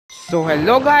So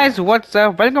hello guys, what's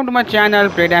up? Welcome to my channel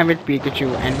Playtime with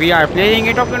Pikachu, and we are playing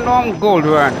it of the norm Gold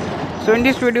Run. So in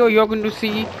this video you're going to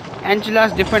see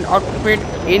Angela's different outfit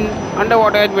in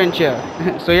underwater adventure.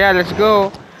 So yeah, let's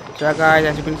go. So yeah, guys,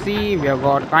 as you can see, we have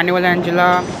got Carnival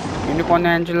Angela, Unicorn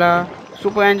Angela,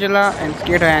 Super Angela and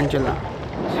Skater Angela.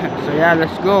 So yeah,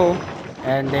 let's go.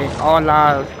 And they all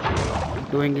are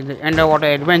doing the underwater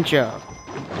adventure,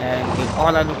 and they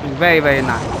all are looking very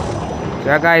nice. So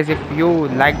yeah guys, if you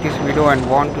like this video and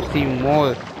want to see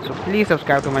more, so please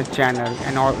subscribe to my channel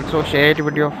and also share it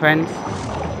with your friends.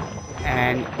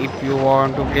 And if you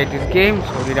want to play this game,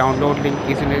 so the download link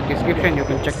is in the description, you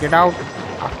can check it out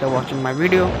after watching my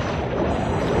video.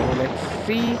 So let's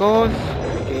see goes.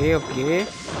 Okay,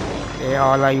 they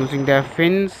all are using their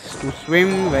fins to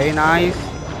swim, very nice.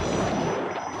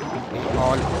 They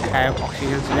all have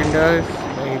oxygen cylinders,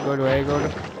 very good,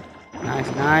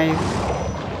 nice.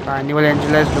 Carnival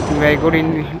Angela is looking very good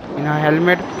in her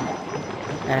helmet,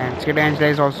 and Skid Angela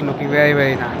is also looking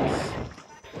very nice.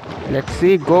 Let's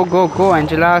see, go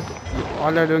Angela!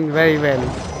 All are doing very well.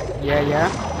 Yeah.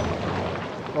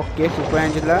 Okay, Super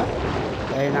Angela,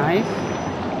 very nice.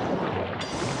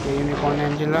 Okay, Unicorn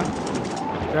Angela.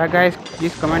 So yeah, guys,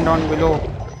 please comment down below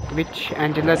which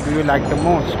Angela do you like the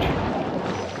most.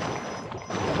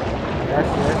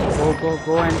 Yes,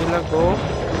 go Angela, go.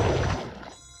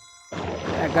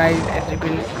 Yeah, guys, as you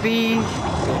can see,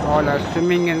 they all are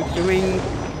swimming and swimming.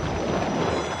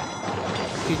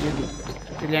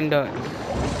 Cylinders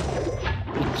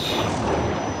which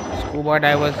scuba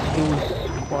divers use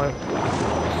for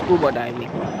scuba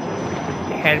diving.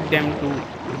 They help them to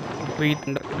breathe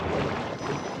under.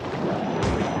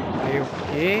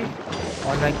 Okay,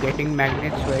 all are getting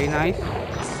magnets, very nice.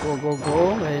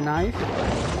 Go, very nice.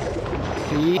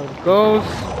 See how it goes.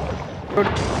 Good.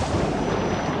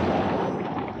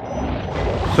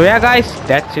 So yeah guys,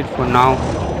 that's it for now.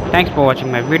 Thanks for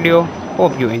watching my video.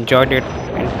 Hope you enjoyed it,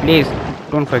 and please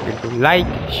don't forget to like,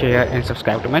 share and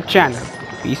subscribe to my channel.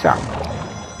 Peace out.